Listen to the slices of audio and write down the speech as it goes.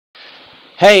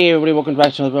Hey everybody, welcome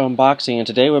back to another unboxing, and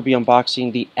today we'll be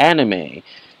unboxing the anime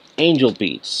Angel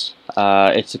Beats.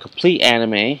 It's a complete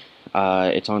anime.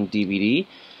 It's on DVD.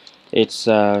 It's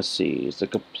let's see, it's a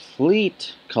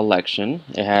complete collection.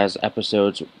 It has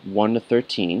episodes 1 to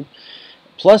 13,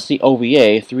 plus the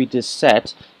OVA 3-disc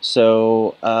set.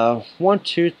 So 1,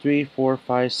 2, 3, 4,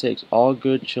 5, 6. All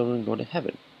good children go to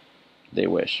heaven. They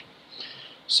wish.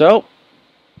 So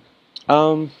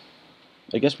I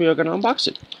guess we are gonna unbox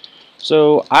it.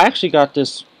 So I actually got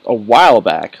this a while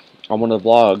back on one of the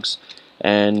vlogs,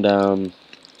 and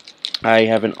I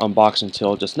haven't unboxed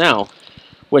until just now,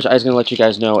 which I was going to let you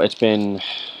guys know it's been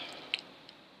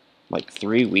like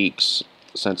 3 weeks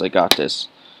since I got this.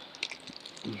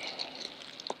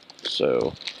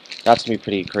 So that's going to be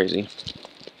pretty crazy.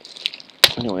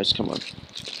 Anyways, come on.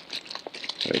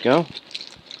 There we go.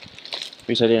 At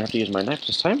least I didn't have to use my knife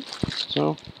this time.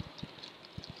 So,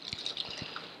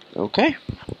 okay.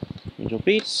 Angel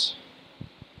Beats,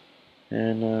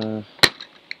 and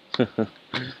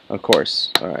of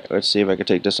course. Alright, let's see if I can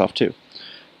take this off too.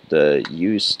 The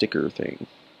used sticker thing.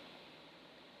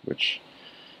 Which,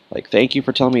 like, thank you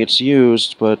for telling me it's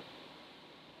used, but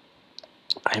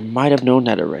I might have known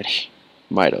that already.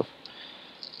 Might have.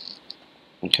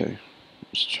 Okay.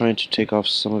 Just trying to take off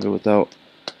some of it without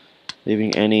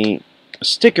leaving any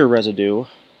sticker residue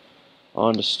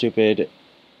on the stupid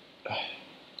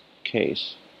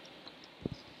case.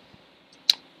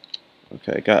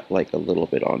 Okay, I got like a little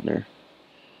bit on there.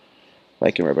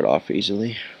 I can rub it off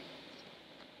easily.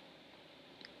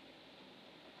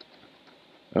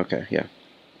 Okay, yeah.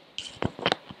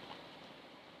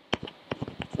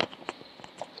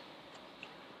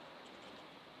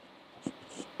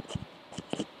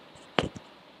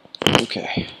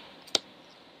 Okay.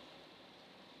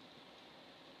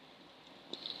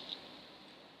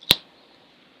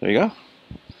 There you go.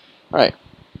 Alright.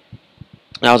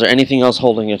 Now, is there anything else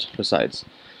holding it besides?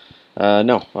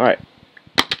 No. Alright.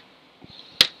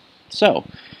 So,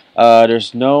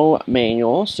 there's no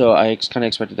manual, so I kind of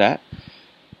expected that.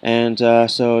 And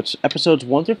so it's episodes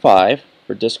 1 through 5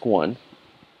 for disc 1.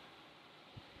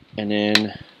 And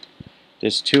then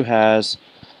disc 2 has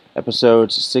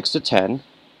episodes 6 to 10.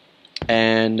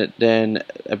 And then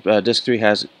disc 3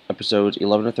 has episodes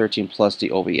 11 to 13 plus the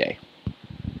OVA.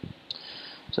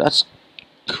 So that's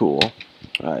cool.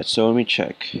 Alright, so let me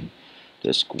check.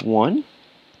 Disc 1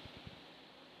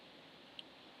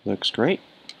 looks great.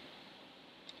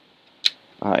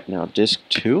 Alright, now disc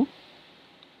 2.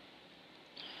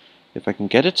 If I can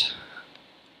get it.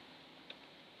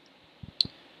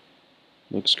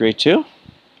 Looks great too.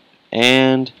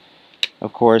 And,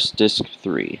 of course, disc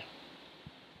 3.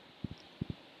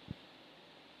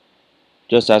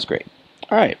 Just as great.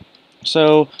 Alright,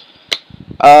 so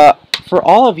for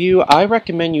all of you, I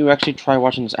recommend you actually try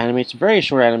watching this anime. It's a very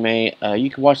short anime. You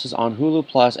can watch this on Hulu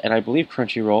Plus and I believe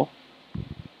Crunchyroll.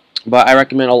 But I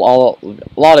recommend a lot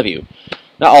of you,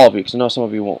 not all of you, because I know some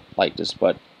of you won't like this,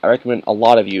 but I recommend a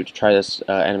lot of you to try this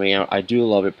anime out. I do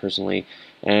love it personally,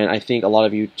 and I think a lot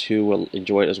of you too will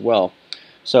enjoy it as well.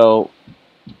 So,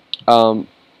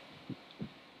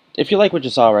 if you like what you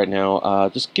saw right now,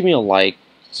 just give me a like,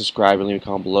 subscribe, and leave a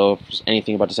comment below if there's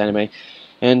anything about this anime.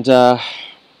 And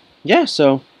yeah,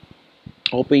 so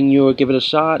hoping you will give it a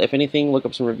shot. If anything, look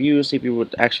up some reviews, see if you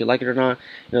would actually like it or not.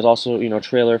 And there's also, you know, a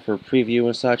trailer for preview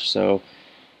and such. So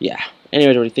yeah.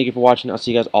 Anyways, everybody, thank you for watching. I'll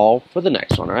see you guys all for the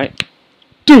next one. All right,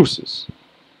 deuces.